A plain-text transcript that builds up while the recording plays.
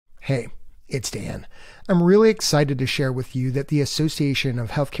Hey, it's Dan. I'm really excited to share with you that the Association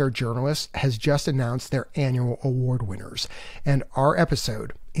of Healthcare Journalists has just announced their annual award winners, and our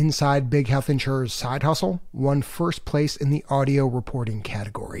episode, Inside Big Health Insurers' Side Hustle, won first place in the audio reporting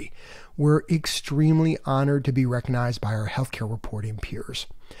category. We're extremely honored to be recognized by our healthcare reporting peers.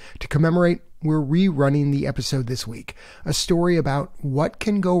 To commemorate, we're rerunning the episode this week, a story about what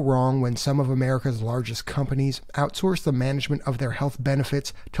can go wrong when some of America's largest companies outsource the management of their health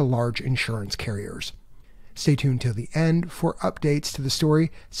benefits to large insurance carriers. Stay tuned till the end for updates to the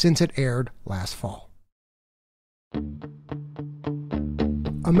story since it aired last fall.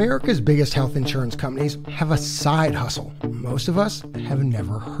 America's biggest health insurance companies have a side hustle most of us have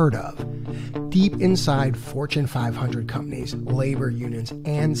never heard of. Deep inside Fortune 500 companies, labor unions,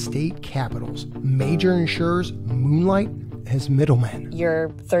 and state capitals, major insurers moonlight as middlemen. Your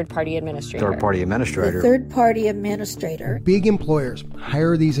third-party administrator. Third-party administrator. The third-party administrator. Big employers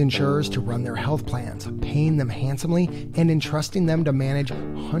hire these insurers to run their health plans, paying them handsomely and entrusting them to manage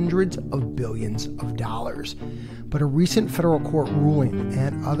hundreds of billions of dollars. But a recent federal court ruling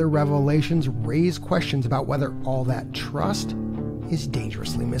and other revelations raise questions about whether all that trust is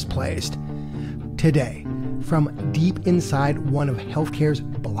dangerously misplaced. Today, from deep inside one of healthcare's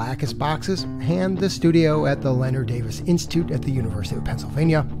blackest boxes and the studio at the Leonard Davis Institute at the University of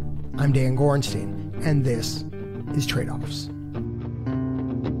Pennsylvania, I'm Dan Gorenstein, and this is Trade-Offs.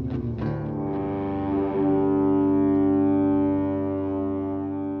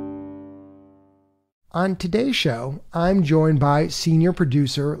 On today's show, I'm joined by senior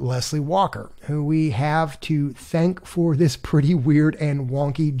producer Leslie Walker, who we have to thank for this pretty weird and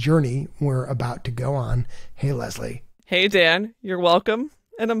wonky journey we're about to go on. Hey, Leslie. Hey, Dan. You're welcome,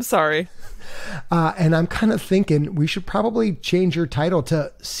 and I'm sorry. And I'm kind of thinking we should probably change your title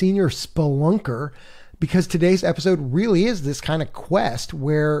to Senior Spelunker, because today's episode really is this kind of quest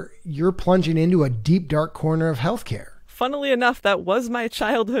where you're plunging into a deep, dark corner of healthcare. Funnily enough, that was my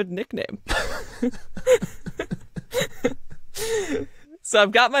childhood nickname. So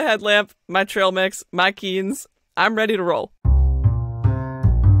I've got my headlamp, my trail mix, my Keens. I'm ready to roll.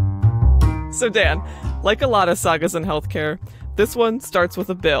 So Dan, like a lot of sagas in healthcare, this one starts with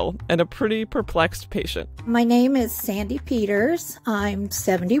a bill and a pretty perplexed patient. My name is Sandy Peters. I'm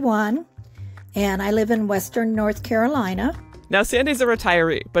 71, and I live in Western North Carolina. Now, Sandy's a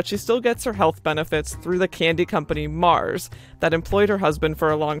retiree, but she still gets her health benefits through the candy company Mars that employed her husband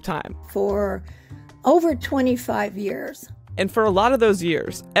for a long time. For over 25 years. And for a lot of those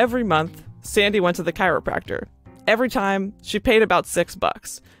years, every month, Sandy went to the chiropractor. Every time, she paid about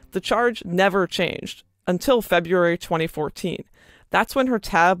 $6. The charge never changed until February 2014. That's when her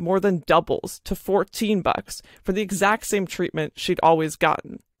tab more than doubles to $14 for the exact same treatment she'd always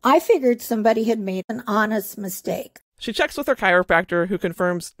gotten. I figured somebody had made an honest mistake. She checks with her chiropractor, who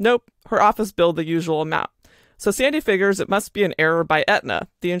confirms, nope, her office billed the usual amount. So Sandy figures it must be an error by Aetna,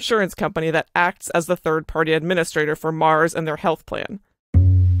 the insurance company that acts as the third-party administrator for Mars and their health plan.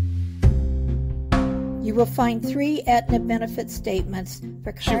 You will find 3 Aetna benefit statements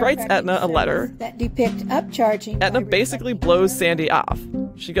for She writes Aetna a letter that depict upcharging. Aetna basically blows Sandy off.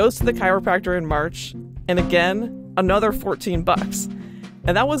 She goes to the chiropractor in March, and again, another $14.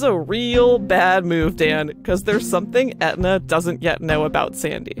 And that was a real bad move, Dan, because there's something Aetna doesn't yet know about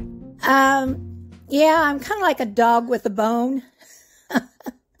Sandy. Yeah, I'm kind of like a dog with a bone.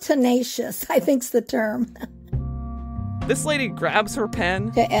 Tenacious, I think's the term. This lady grabs her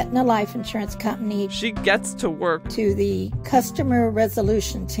pen. To Aetna Life Insurance Company. She gets to work. To the customer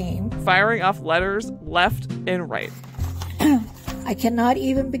resolution team. Firing off letters left and right. I cannot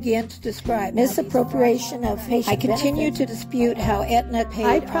even begin to describe misappropriation of patient I continue benefits. To dispute how Aetna paid.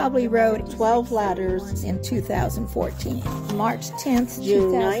 I probably wrote 12 letters in 2014. March 10th,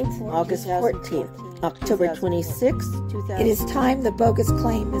 June 9th, August 14th, October 26th. It is time the bogus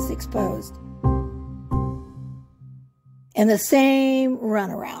claim is exposed. And the same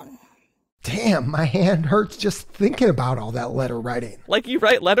runaround. Damn, my hand hurts just thinking about all that letter writing. Like you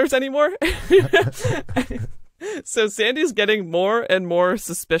write letters anymore? So Sandy's getting more and more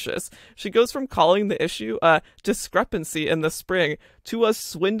suspicious. She goes from calling the issue a discrepancy in the spring to a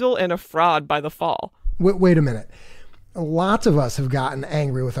swindle and a fraud by the fall. Wait a minute. Lots of us have gotten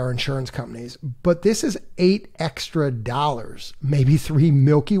angry with our insurance companies, but this is $8 extra, maybe 3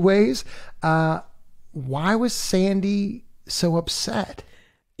 Milky Ways. Why was Sandy so upset?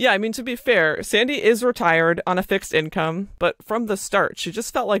 Yeah, I mean, to be fair, Sandy is retired on a fixed income, but from the start, she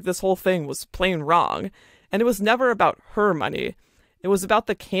just felt like this whole thing was plain wrong. And it was never about her money. It was about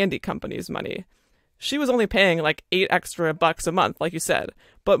the candy company's money. She was only paying like $8 extra a month, like you said,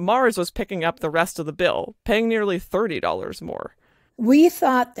 but Mars was picking up the rest of the bill, paying nearly $30 more. We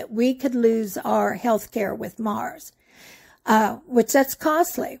thought that we could lose our health care with Mars, which that's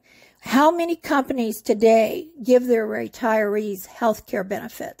costly. How many companies today give their retirees health care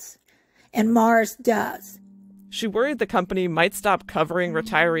benefits? And Mars does. She worried the company might stop covering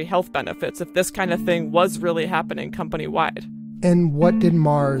retiree health benefits if this kind of thing was really happening company-wide. And what did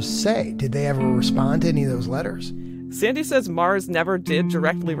Mars say? Did they ever respond to any of those letters? Sandy says Mars never did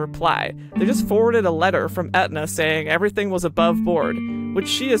directly reply. They just forwarded a letter from Aetna saying everything was above board, which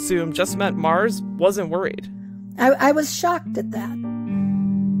she assumed just meant Mars wasn't worried. I was shocked at that.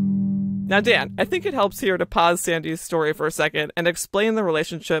 Now, Dan, I think it helps here to pause Sandy's story for a second and explain the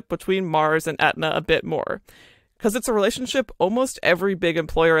relationship between Mars and Aetna a bit more. Because it's a relationship almost every big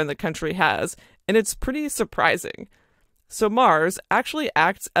employer in the country has, and it's pretty surprising. So Mars actually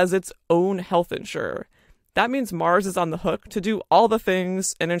acts as its own health insurer. That means Mars is on the hook to do all the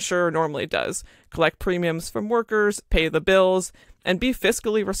things an insurer normally does: collect premiums from workers, pay the bills, and be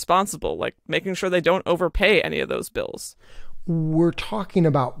fiscally responsible, like making sure they don't overpay any of those bills. We're talking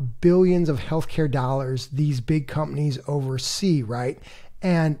about billions of healthcare dollars these big companies oversee, right?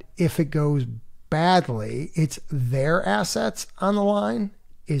 And if it goes badly, it's their assets on the line?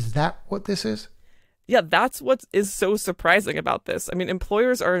 Is that what this is? Yeah, that's what is so surprising about this. I mean,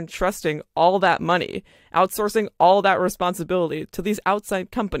 employers are entrusting all that money, outsourcing all that responsibility to these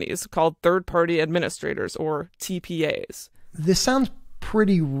outside companies called third-party administrators, or TPAs. This sounds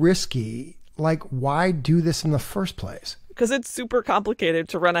pretty risky. Like, why do this in the first place? Because it's super complicated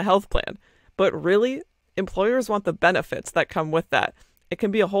to run a health plan. But really, employers want the benefits that come with that. It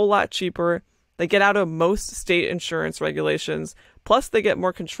can be a whole lot cheaper. They get out of most state insurance regulations. Plus, they get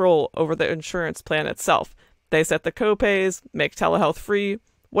more control over the insurance plan itself. They set the copays, make telehealth free,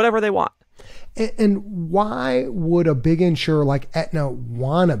 whatever they want. And why would a big insurer like Aetna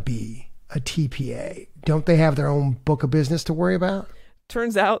want to be a TPA? Don't they have their own book of business to worry about?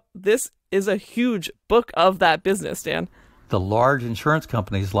 Turns out this is a huge book of that business, Dan. The large insurance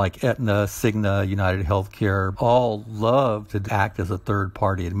companies like Aetna, Cigna, United Healthcare all love to act as a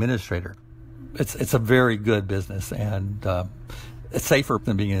third-party administrator. It's a very good business, and it's safer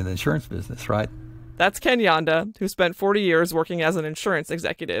than being in the insurance business, right? That's Ken Janda, who spent 40 years working as an insurance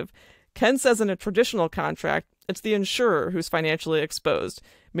executive. Ken says in a traditional contract, it's the insurer who's financially exposed,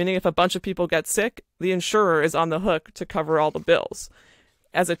 meaning if a bunch of people get sick, the insurer is on the hook to cover all the bills.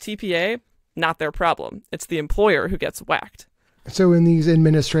 As a TPA, not their problem. It's the employer who gets whacked. So in these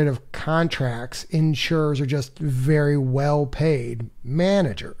administrative contracts, insurers are just very well-paid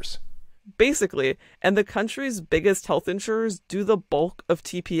managers. Basically, and the country's biggest health insurers do the bulk of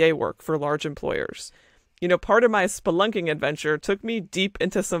TPA work for large employers. You know, part of my spelunking adventure took me deep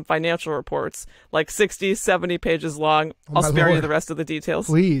into some financial reports, like 60, 70 pages long. I'll spare you the rest of the details.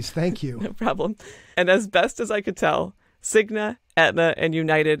 Please, thank you. No problem. And as best as I could tell, Cigna, Aetna, and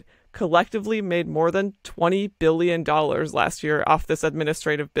United collectively made more than $20 billion last year off this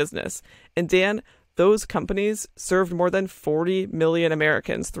administrative business. And Dan, those companies served more than 40 million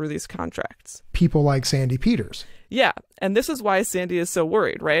Americans through these contracts. People like Sandy Peters. Yeah, and this is why Sandy is so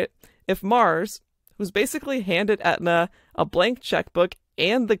worried, right? If Mars, who's basically handed Aetna a blank checkbook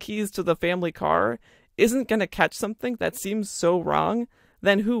and the keys to the family car, isn't going to catch something that seems so wrong,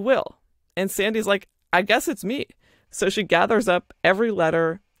 then who will? And Sandy's like, I guess it's me. So she gathers up every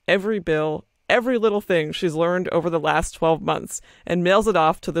letter, every bill, every little thing she's learned over the last 12 months and mails it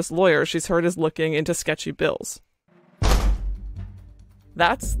off to this lawyer she's heard is looking into sketchy bills.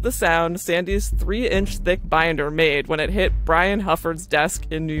 That's the sound Sandy's 3-inch thick binder made when it hit Brian Hufford's desk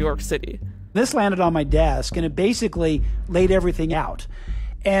in New York City. This landed on my desk, and it basically laid everything out.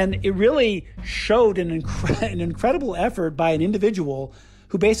 And it really showed an incredible effort by an individual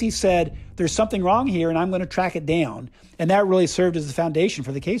who basically said, there's something wrong here, and I'm going to track it down. And that really served as the foundation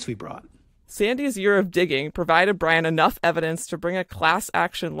for the case we brought. Sandy's year of digging provided Brian enough evidence to bring a class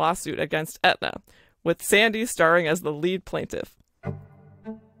action lawsuit against Aetna, with Sandy starring as the lead plaintiff.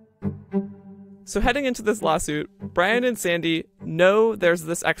 So heading into this lawsuit, Brian and Sandy know there's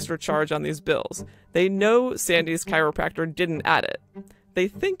this extra charge on these bills. They know Sandy's chiropractor didn't add it. They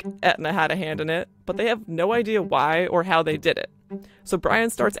think Aetna had a hand in it, but they have no idea why or how they did it. So Brian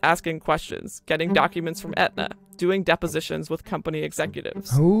starts asking questions, getting documents from Aetna, doing depositions with company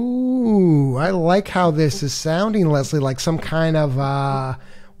executives. Ooh, I like how this is sounding, Leslie, like some kind of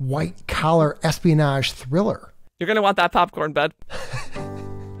white-collar espionage thriller. You're going to want that popcorn, bud.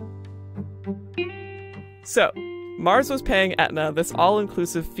 So, Mars was paying Aetna this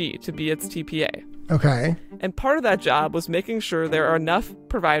all-inclusive fee to be its TPA. Okay. And part of that job was making sure there are enough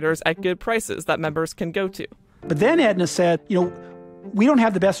providers at good prices that members can go to. But then Aetna said, we don't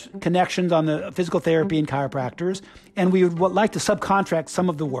have the best connections on the physical therapy and chiropractors, and we would like to subcontract some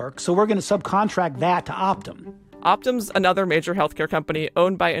of the work. So we're going to subcontract that to Optum. Optum's another major healthcare company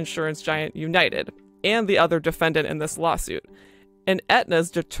owned by insurance giant United and the other defendant in this lawsuit. And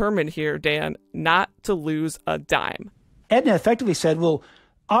Aetna's determined here, Dan, not to lose a dime. Aetna effectively said, well,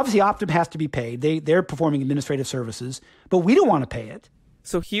 obviously Optum has to be paid. They're performing administrative services, but we don't want to pay it.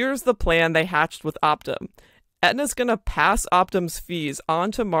 So here's the plan they hatched with Optum. Aetna's going to pass Optum's fees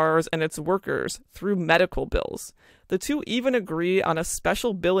on to Mars and its workers through medical bills. The two even agree on a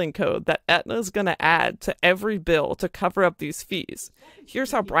special billing code that Aetna's going to add to every bill to cover up these fees.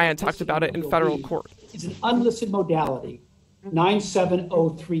 Here's how Brian talked about it in federal court. It's an unlisted modality,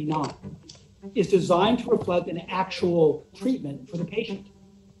 97039. It's designed to reflect an actual treatment for the patient.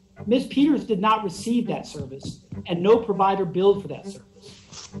 Ms. Peters did not receive that service, and no provider billed for that service.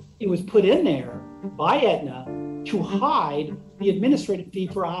 It was put in there by Aetna to hide the administrative fee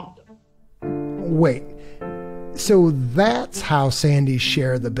for Optum. Wait, so that's how Sandy's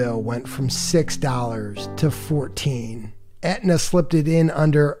share of the bill went from $6 to $14. Aetna slipped it in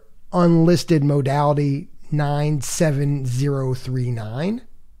under unlisted modality 97039?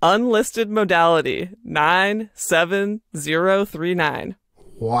 Unlisted modality 97039.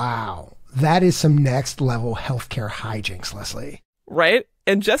 Wow, that is some next level healthcare hijinks, Leslie. Right?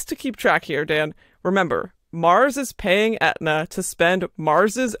 And just to keep track here, Dan, remember, Mars is paying Aetna to spend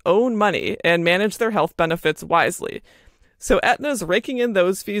Mars's own money and manage their health benefits wisely. So Aetna's raking in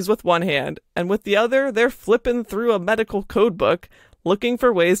those fees with one hand, and with the other, they're flipping through a medical code book looking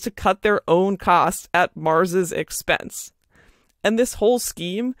for ways to cut their own costs at Mars's expense. And this whole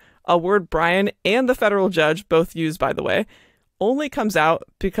scheme, a word Brian and the federal judge both use, by the way, only comes out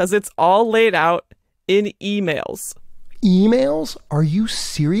because it's all laid out in emails. Emails? Are you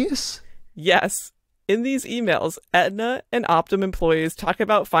serious? Yes. In these emails, Aetna and Optum employees talk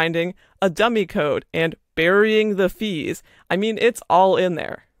about finding a dummy code and burying the fees. I mean, it's all in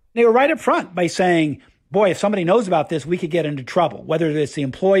there. They were right up front by saying, boy, if somebody knows about this, we could get into trouble, whether it's the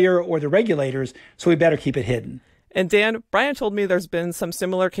employer or the regulators, so we better keep it hidden. And Dan, Brian told me there's been some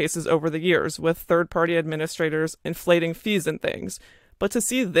similar cases over the years with third-party administrators inflating fees and things. But to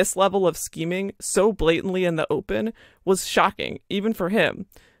see this level of scheming so blatantly in the open was shocking, even for him.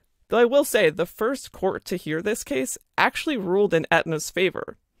 Though I will say, the first court to hear this case actually ruled in Aetna's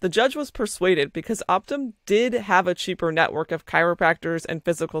favor. The judge was persuaded because Optum did have a cheaper network of chiropractors and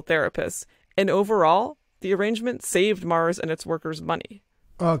physical therapists, and overall, the arrangement saved Mars and its workers money.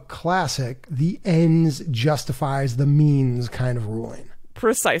 A classic, the ends justifies the means kind of ruling.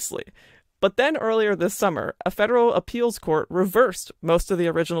 Precisely. But then earlier this summer, a federal appeals court reversed most of the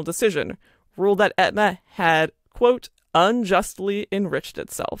original decision, ruled that Aetna had, quote, unjustly enriched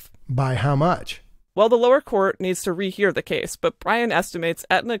itself. By how much? Well, the lower court needs to rehear the case, but Brian estimates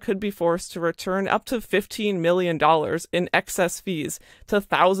Aetna could be forced to return up to $15 million in excess fees to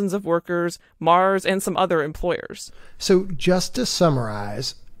thousands of workers, Mars, and some other employers. So just to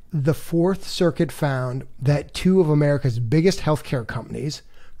summarize, the Fourth Circuit found that two of America's biggest healthcare companies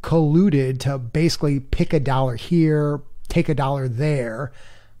colluded to basically pick a dollar here, take a dollar there,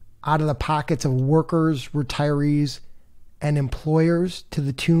 out of the pockets of workers, retirees, and employers to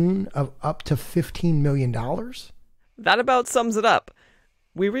the tune of up to $15 million? That about sums it up.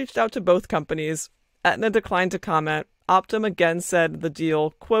 We reached out to both companies. Aetna declined to comment. Optum again said the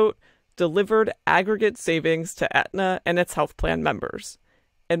deal, quote, delivered aggregate savings to Aetna and its health plan members.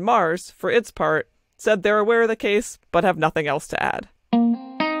 And Mars, for its part, said they're aware of the case, but have nothing else to add.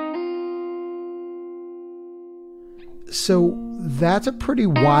 So that's a pretty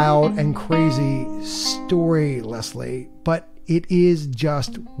wild and crazy story, Leslie, but it is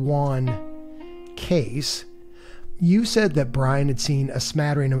just one case. You said that Brian had seen a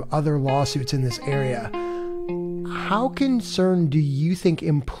smattering of other lawsuits in this area. How concerned do you think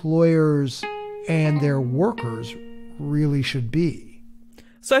employers and their workers really should be?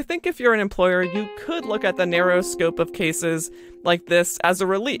 So I think if you're an employer, you could look at the narrow scope of cases like this as a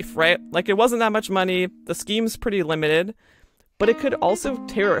relief, right? Like it wasn't that much money, the scheme's pretty limited, but it could also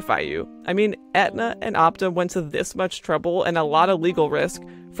terrify you. I mean, Aetna and Optum went to this much trouble and a lot of legal risk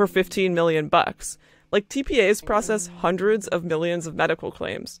for $15 million. Like TPAs process hundreds of millions of medical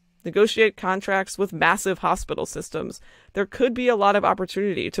claims, negotiate contracts with massive hospital systems. There could be a lot of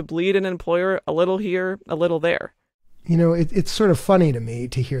opportunity to bleed an employer a little here, a little there. You know, it's sort of funny to me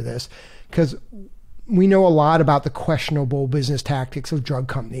to hear this because we know a lot about the questionable business tactics of drug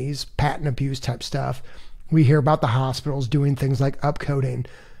companies, patent abuse type stuff. We hear about the hospitals doing things like upcoding.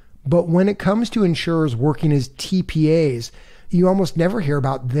 But when it comes to insurers working as TPAs, you almost never hear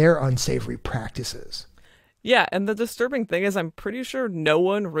about their unsavory practices. Yeah, and the disturbing thing is I'm pretty sure no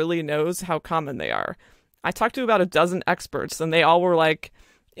one really knows how common they are. I talked to about a dozen experts, and they all were like,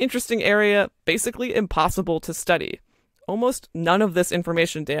 interesting area, basically impossible to study. Almost none of this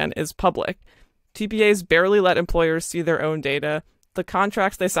information, Dan, is public. TPAs barely let employers see their own data. The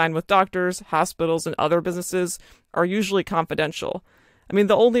contracts they sign with doctors, hospitals, and other businesses are usually confidential. I mean,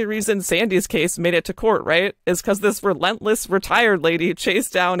 the only reason Sandy's case made it to court, right, is because this relentless retired lady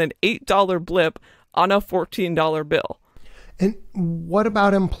chased down an $8 blip on a $14 bill. And what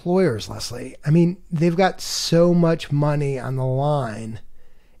about employers, Leslie? I mean, they've got so much money on the line.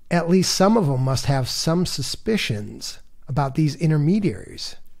 At least some of them must have some suspicions about these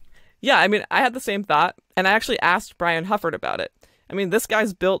intermediaries. Yeah, I mean, I had the same thought, and I actually asked Brian Hufford about it. I mean, this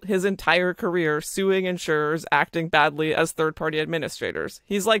guy's built his entire career suing insurers acting badly as third-party administrators.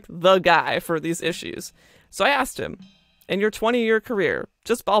 He's like the guy for these issues. So I asked him, in your 20-year career,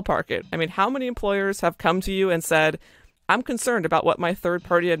 just ballpark it. I mean, how many employers have come to you and said, I'm concerned about what my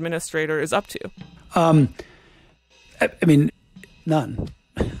third-party administrator is up to? I mean, none.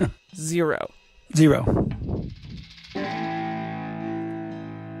 Zero.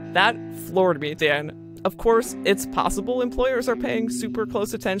 That floored me, Dan. Of course, it's possible employers are paying super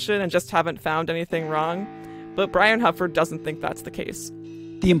close attention and just haven't found anything wrong, but Brian Hufford doesn't think that's the case.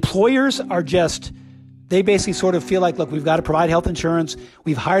 The employers are they basically sort of feel like, look, we've got to provide health insurance.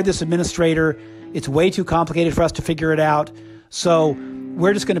 We've hired this administrator. It's way too complicated for us to figure it out. So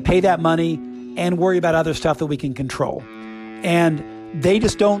we're just going to pay that money and worry about other stuff that we can control. And they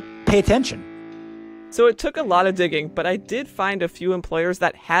just don't pay attention. So it took a lot of digging, but I did find a few employers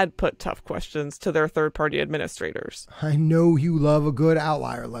that had put tough questions to their third-party administrators. I know you love a good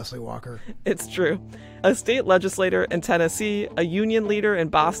outlier, Leslie Walker. It's true. A state legislator in Tennessee, a union leader in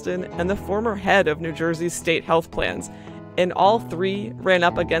Boston, and the former head of New Jersey's state health plans. And all three ran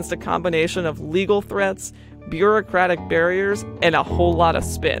up against a combination of legal threats, bureaucratic barriers, and a whole lot of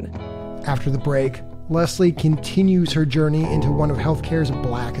spin. After the break, Leslie continues her journey into one of healthcare's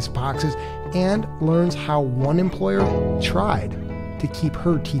blackest boxes and learns how one employer tried to keep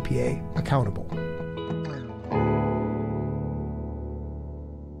her TPA accountable.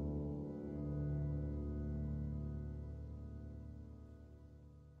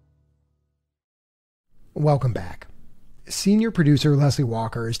 Welcome back. Senior producer Leslie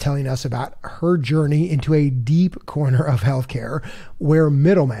Walker is telling us about her journey into a deep corner of healthcare where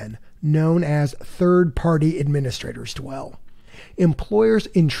middlemen, known as third-party administrators, dwell. Employers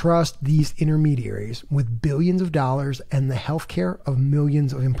entrust these intermediaries with billions of dollars and the healthcare of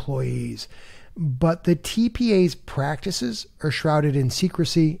millions of employees. But the TPA's practices are shrouded in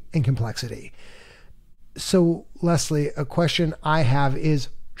secrecy and complexity. So, Leslie, a question I have is,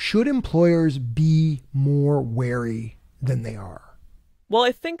 should employers be more wary than they are? Well,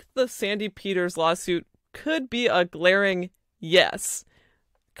 I think the Sandy Peters lawsuit could be a glaring yes.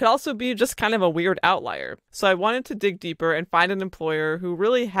 Could also be just kind of a weird outlier. So I wanted to dig deeper and find an employer who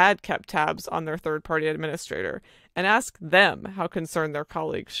really had kept tabs on their third-party administrator and ask them how concerned their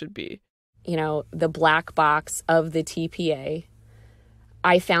colleagues should be. You know, the black box of the TPA,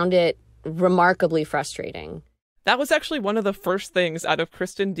 I found it remarkably frustrating. That was actually one of the first things out of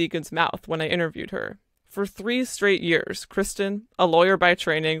Christin Deacon's mouth when I interviewed her. For 3 straight years, Christin, a lawyer by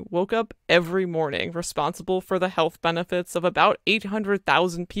training, woke up every morning responsible for the health benefits of about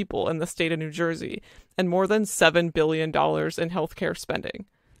 800,000 people in the state of New Jersey and more than $7 billion in healthcare spending.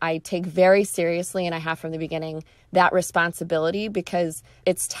 I take very seriously, and I have from the beginning, that responsibility because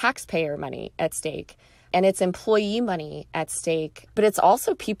it's taxpayer money at stake and it's employee money at stake, but it's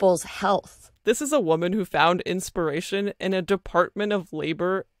also people's health. This is a woman who found inspiration in a Department of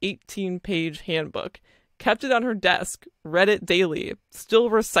Labor 18-page handbook, kept it on her desk, read it daily,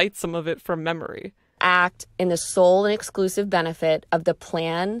 still recites some of it from memory. Act in the sole and exclusive benefit of the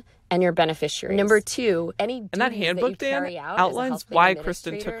plan and your beneficiaries. Number 2, any and that handbook, Dan, outlines why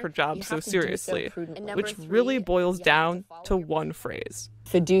Christin took her job so seriously, which really boils down to one phrase.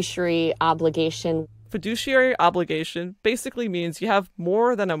 Fiduciary obligation. Fiduciary obligation basically means you have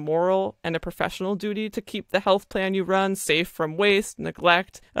more than a moral and a professional duty to keep the health plan you run safe from waste,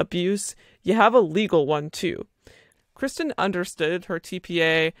 neglect, abuse. You have a legal one too. Christin understood her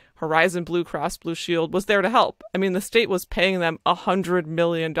TPA, Horizon Blue Cross Blue Shield, was there to help. I mean, the state was paying them $100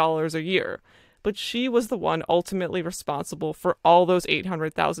 million a year. But she was the one ultimately responsible for all those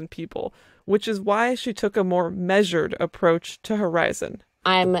 800,000 people, which is why she took a more measured approach to Horizon.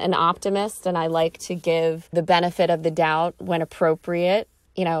 I'm an optimist and I like to give the benefit of the doubt when appropriate,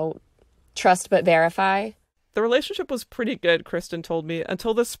 trust but verify. The relationship was pretty good, Christin told me,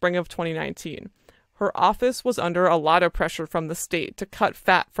 until the spring of 2019. Her office was under a lot of pressure from the state to cut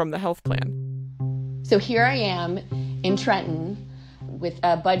fat from the health plan. So here I am in Trenton with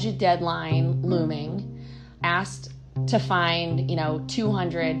a budget deadline looming, asked to find, $200,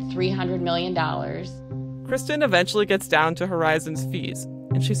 $300 million. Christin eventually gets down to Horizon's fees,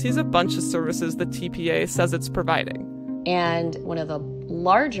 and she sees a bunch of services the TPA says it's providing. And one of the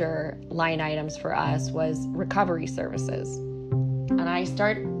larger line items for us was recovery services. And I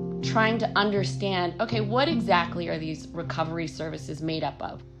start trying to understand, okay, what exactly are these recovery services made up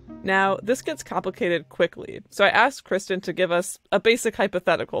of? Now, this gets complicated quickly, so I asked Christin to give us a basic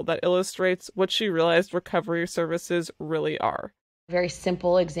hypothetical that illustrates what she realized recovery services really are. A very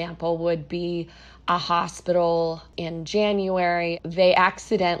simple example would be a hospital in January. They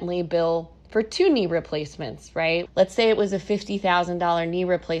accidentally bill for 2 knee replacements, right? Let's say it was a $50,000 knee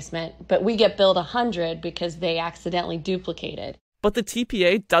replacement, but we get billed $100 because they accidentally duplicated. But the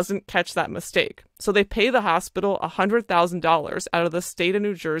TPA doesn't catch that mistake, so they pay the hospital $100,000 out of the state of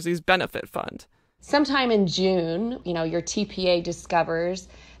New Jersey's benefit fund. Sometime in June, your TPA discovers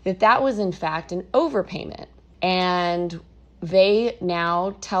that was in fact an overpayment. And they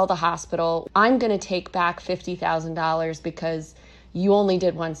now tell the hospital, I'm going to take back $50,000 because you only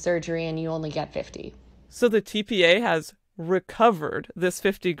did 1 surgery and you only get 50. So the TPA has recovered this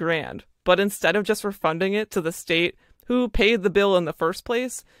 $50,000, but instead of just refunding it to the state who paid the bill in the first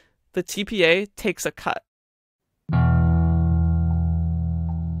place, the TPA takes a cut.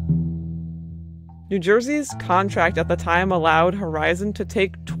 New Jersey's contract at the time allowed Horizon to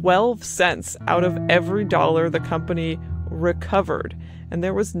take 12 cents out of every dollar the company recovered, and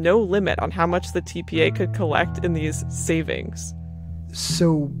there was no limit on how much the TPA could collect in these savings.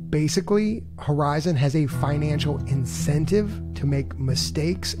 So basically, Horizon has a financial incentive to make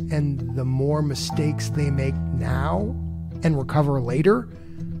mistakes, and the more mistakes they make now and recover later,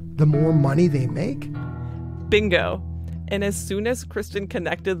 the more money they make? Bingo. And as soon as Christin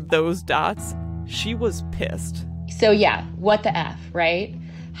connected those dots, she was pissed. So yeah, what the F, right?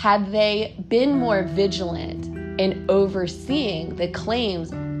 Had they been more vigilant in overseeing the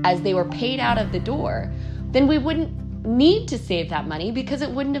claims as they were paid out of the door, then we wouldn't need to save that money because it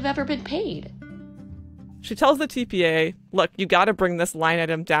wouldn't have ever been paid. She tells the TPA, look, you got to bring this line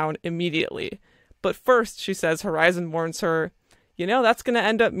item down immediately. But first, she says, Horizon warns her, that's going to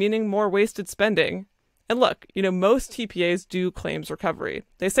end up meaning more wasted spending. And look, most TPAs do claims recovery.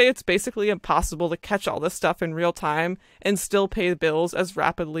 They say it's basically impossible to catch all this stuff in real time and still pay the bills as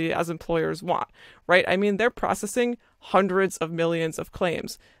rapidly as employers want, right? I mean, they're processing hundreds of millions of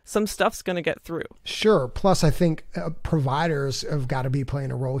claims. Some stuff's going to get through. Sure. Plus, I think providers have got to be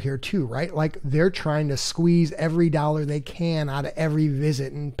playing a role here too, right? Like they're trying to squeeze every dollar they can out of every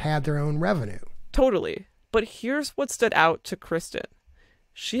visit and pad their own revenue. Totally. But here's what stood out to Christin.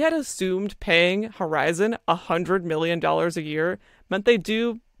 She had assumed paying Horizon $100 million a year meant they'd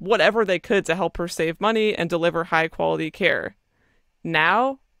do whatever they could to help her save money and deliver high-quality care.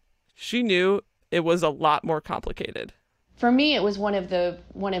 Now, she knew it was a lot more complicated. For me, it was one of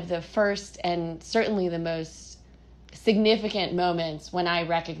the first and certainly the most significant moments when I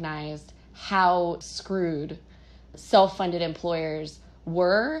recognized how screwed self-funded employers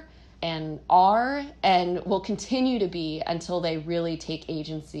were and are and will continue to be until they really take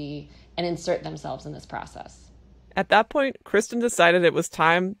agency and insert themselves in this process. At that point, Christin decided it was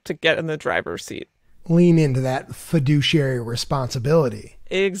time to get in the driver's seat. Lean into that fiduciary responsibility.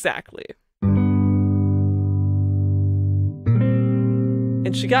 Exactly.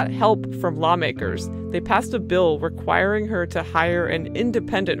 And she got help from lawmakers. They passed a bill requiring her to hire an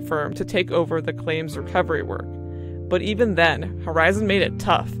independent firm to take over the claims recovery work. But even then, Horizon made it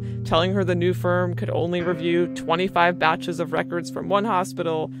tough, telling her the new firm could only review 25 batches of records from one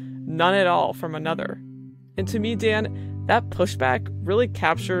hospital, none at all from another. And to me, Dan, that pushback really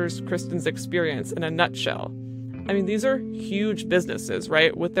captures Christin's experience in a nutshell. I mean, these are huge businesses,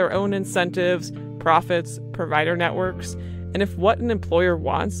 right? With their own incentives, profits, provider networks. And if what an employer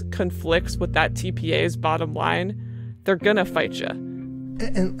wants conflicts with that TPA's bottom line, they're gonna fight you.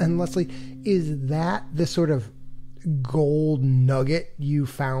 And Leslie, is that the sort of gold nugget you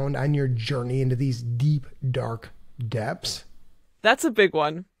found on your journey into these deep, dark depths? That's a big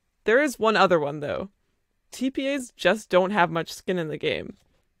one. There is one other one, though. TPAs just don't have much skin in the game.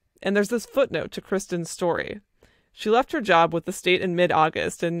 And there's this footnote to Christin's story. She left her job with the state in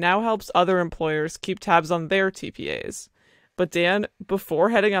mid-August and now helps other employers keep tabs on their TPAs. But Dan,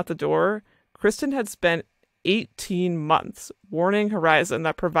 before heading out the door, Christin had spent 18 months warning Horizon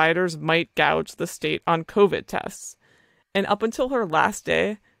that providers might gouge the state on COVID tests. And up until her last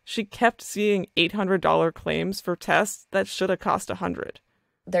day, she kept seeing $800 claims for tests that should have cost $100.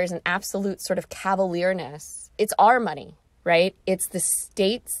 There's an absolute sort of cavalierness. It's our money, right? It's the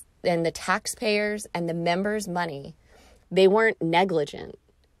state's and the taxpayers and the members' money, they weren't negligent.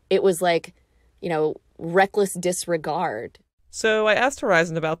 It was like, reckless disregard. So I asked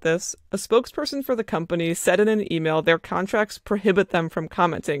Horizon about this. A spokesperson for the company said in an email their contracts prohibit them from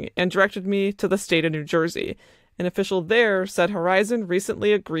commenting and directed me to the state of New Jersey. An official there said Horizon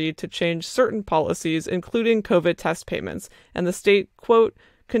recently agreed to change certain policies, including COVID test payments, and the state, quote,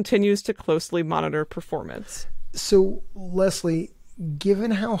 continues to closely monitor performance. So, Leslie,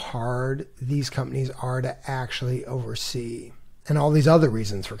 given how hard these companies are to actually oversee and all these other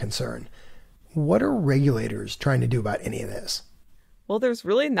reasons for concern, what are regulators trying to do about any of this? Well, there's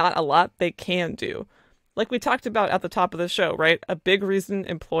really not a lot they can do. Like we talked about at the top of the show, right? A big reason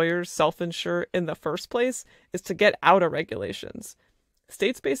employers self-insure in the first place is to get out of regulations.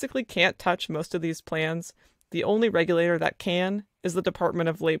 States basically can't touch most of these plans. The only regulator that can is the Department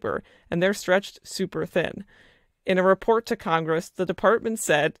of Labor, and they're stretched super thin. In a report to Congress, the department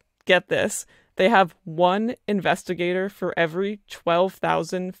said, get this, they have one investigator for every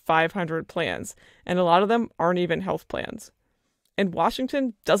 12,500 plans, and a lot of them aren't even health plans. And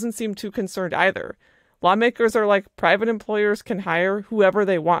Washington doesn't seem too concerned either. Lawmakers are like, private employers can hire whoever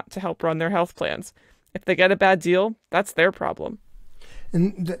they want to help run their health plans. If they get a bad deal, that's their problem.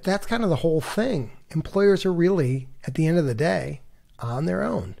 And that's kind of the whole thing. Employers are really, at the end of the day, on their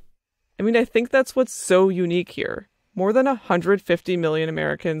own. I mean, I think that's what's so unique here. More than 150 million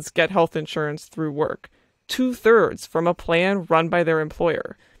Americans get health insurance through work, 2/3 from a plan run by their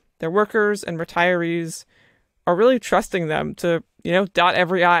employer. Their workers and retirees are really trusting them to, dot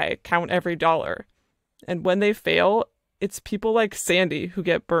every I, count every dollar. And when they fail, it's people like Sandy who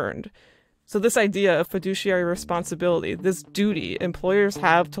get burned. So this idea of fiduciary responsibility, this duty employers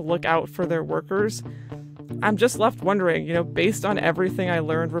have to look out for their workers, I'm just left wondering, based on everything I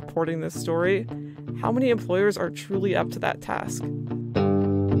learned reporting this story, how many employers are truly up to that task?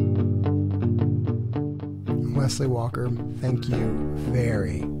 Leslie Walker, thank you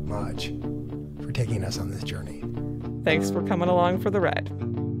very much for taking us on this journey. Thanks for coming along for the ride.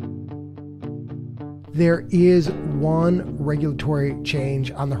 There is one regulatory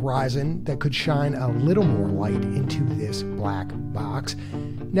change on the horizon that could shine a little more light into this black box.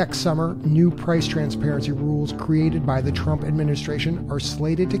 Next summer, new price transparency rules created by the Trump administration are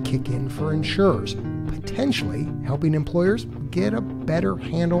slated to kick in for insurers, potentially helping employers get a better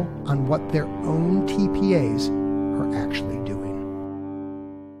handle on what their own TPAs are actually doing.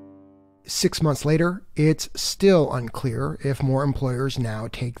 6 months later, it's still unclear if more employers now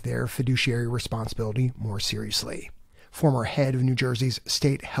take their fiduciary responsibility more seriously. Former head of New Jersey's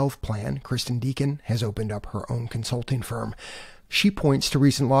state health plan, Christin Deacon, has opened up her own consulting firm. She points to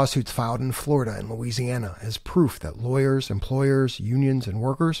recent lawsuits filed in Florida and Louisiana as proof that lawyers, employers, unions, and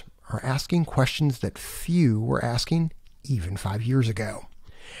workers are asking questions that few were asking even 5 years ago.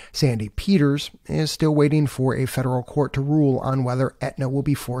 Sandy Peters is still waiting for a federal court to rule on whether Aetna will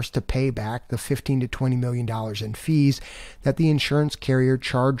be forced to pay back the $15 to $20 million in fees that the insurance carrier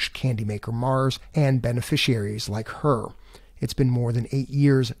charged Candymaker Mars and beneficiaries like her. It's been more than 8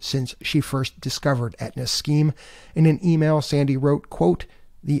 years since she first discovered Aetna's scheme. In an email, Sandy wrote, quote,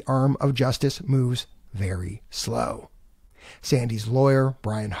 "The arm of justice moves very slow." Sandy's lawyer,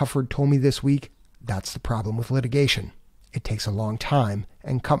 Brian Hufford, told me this week, that's the problem with litigation. It takes a long time,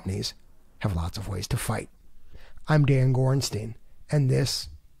 and companies have lots of ways to fight. I'm Dan Gorenstein, and this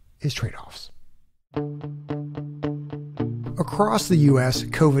is Trade-Offs. Across the U.S.,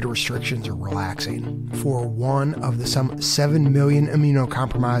 COVID restrictions are relaxing. For one of the some 7 million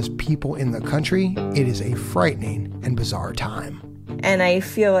immunocompromised people in the country, it is a frightening and bizarre time. And I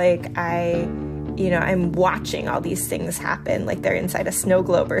feel like I'm watching all these things happen, like they're inside a snow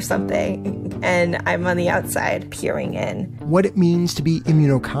globe or something, and I'm on the outside peering in. What it means to be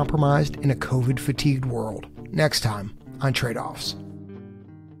immunocompromised in a COVID-fatigued world. Next time on Trade-Offs.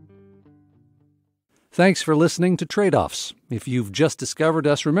 Thanks for listening to Trade-Offs. If you've just discovered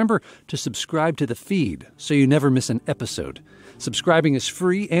us, remember to subscribe to the feed so you never miss an episode. Subscribing is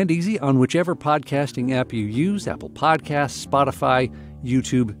free and easy on whichever podcasting app you use, Apple Podcasts, Spotify,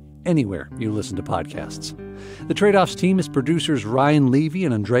 YouTube, anywhere you listen to podcasts. The Trade-Offs team is producers Ryan Levy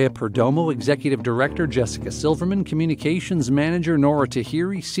and Andrea Perdomo, Executive Director Jessica Silverman, Communications Manager Nora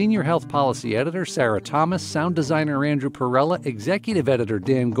Tahiri, Senior Health Policy Editor Sarah Thomas, Sound Designer Andrew Perella, Executive Editor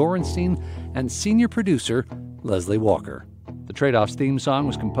Dan Gorenstein, and Senior Producer Leslie Walker. The Trade-Offs theme song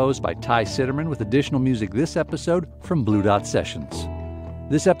was composed by Ty Sitterman with additional music this episode from Blue Dot Sessions.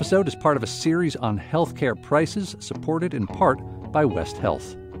 This episode is part of a series on healthcare prices supported in part by West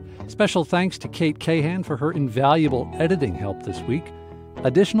Health. Special thanks to Kate Cahan for her invaluable editing help this week.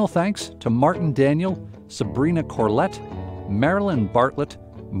 Additional thanks to Martin Daniel, Sabrina Corlett, Marilyn Bartlett,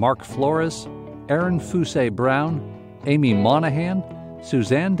 Mark Flores, Aaron Fusay Brown, Amy Monahan,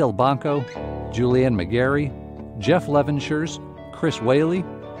 Suzanne Del Banco, Julianne McGarry, Jeff Levenshires, Chris Whaley,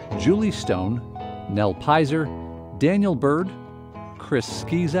 Julie Stone, Nell Pizer, Daniel Bird, Chris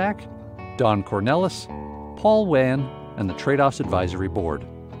Skizak, Don Cornelis, Paul Wan, and the Trade-offs Advisory Board.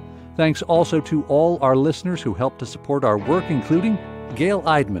 Thanks also to all our listeners who helped to support our work, including Gail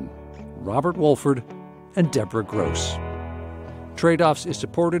Eidman, Robert Wolford, and Deborah Gross. Trade-offs is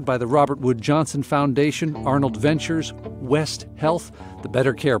supported by the Robert Wood Johnson Foundation, Arnold Ventures, West Health, the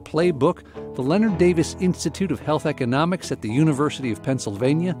Better Care Playbook, the Leonard Davis Institute of Health Economics at the University of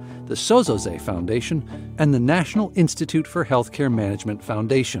Pennsylvania, the Sozoze Foundation, and the National Institute for Healthcare Management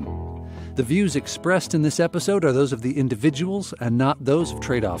Foundation. The views expressed in this episode are those of the individuals and not those of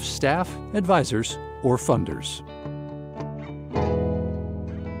Trade-offs staff, advisors, or funders.